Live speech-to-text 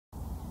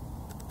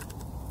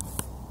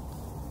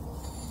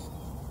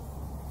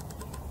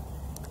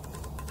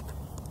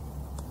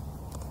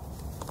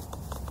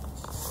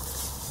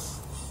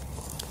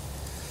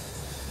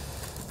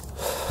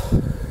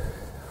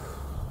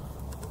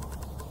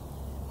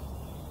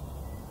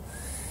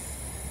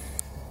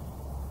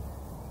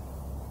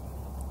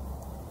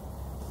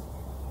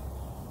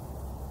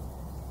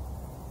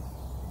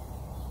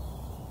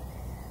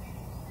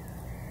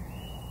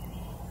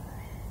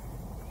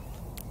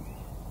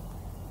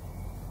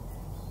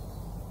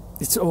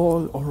It's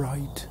all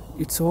alright.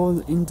 It's all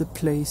in the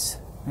place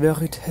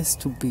where it has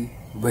to be.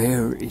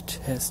 Where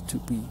it has to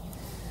be.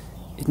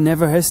 It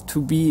never has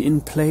to be in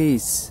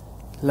place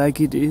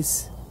like it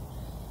is.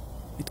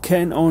 It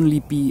can only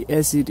be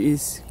as it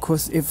is,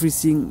 'cause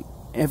everything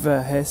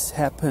ever has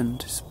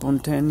happened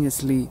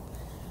spontaneously.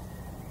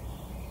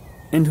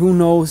 And who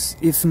knows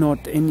if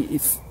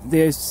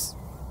there's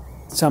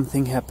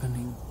something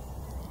happening.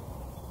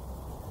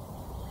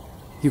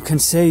 You can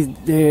say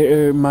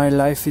my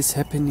life is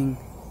happening.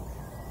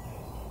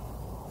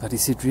 But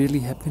is it really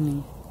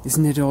happening?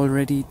 Isn't it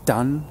already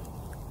done?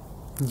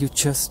 You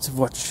just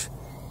watch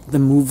the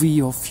movie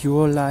of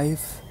your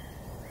life.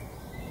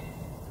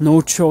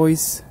 No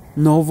choice,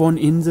 no one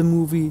in the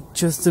movie,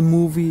 just the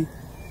movie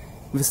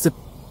with the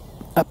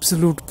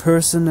absolute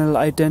personal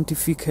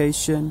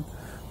identification,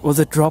 or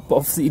the drop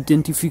of the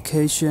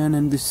identification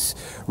and this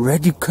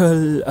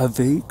radical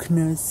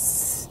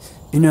awakeness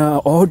in an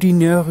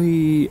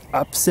ordinary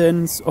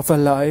absence of a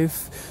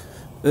life,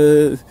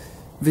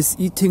 with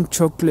eating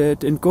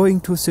chocolate and going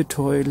to the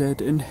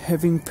toilet and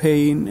having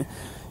pain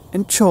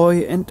and joy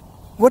and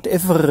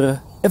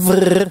whatever,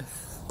 ever.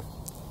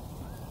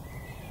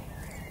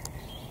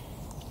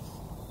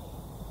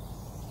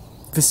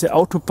 With the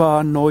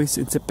autobahn noise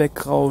in the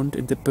background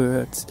and the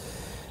birds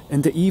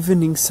and the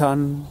evening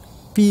sun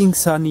being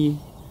sunny,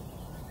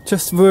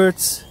 just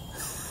words.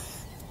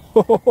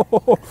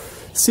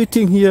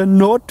 Sitting here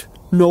not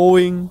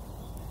knowing,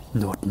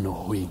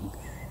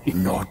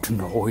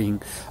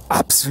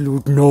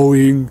 absolute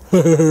knowing.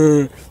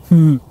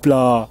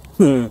 Blah.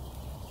 Who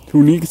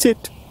needs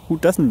it? Who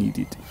doesn't need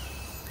it?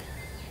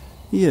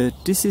 Here,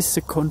 this is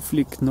the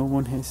conflict no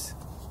one has.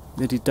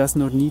 That it does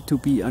not need to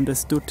be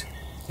understood,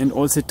 and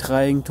also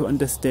trying to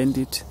understand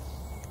it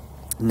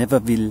never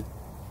will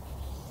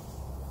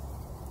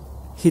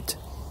hit.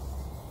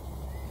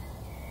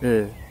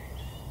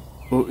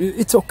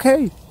 It's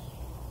okay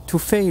to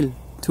fail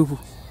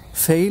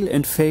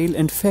and fail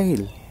and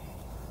fail.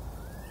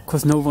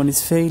 Because no one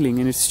is failing,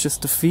 and it's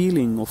just a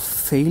feeling of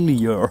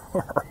failure.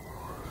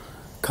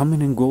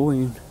 Coming and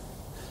going,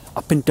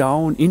 up and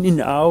down, in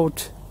and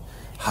out,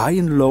 high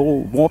and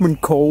low, warm and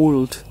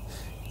cold,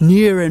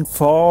 near and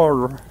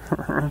far,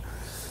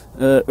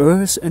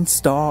 earth and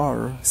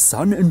star,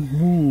 sun and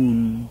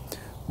moon,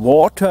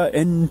 water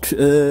and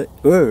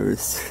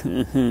earth,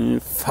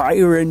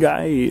 fire and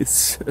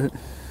ice,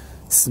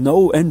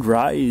 snow and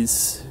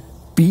rice,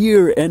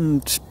 beer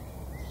and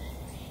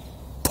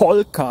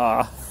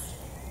polka.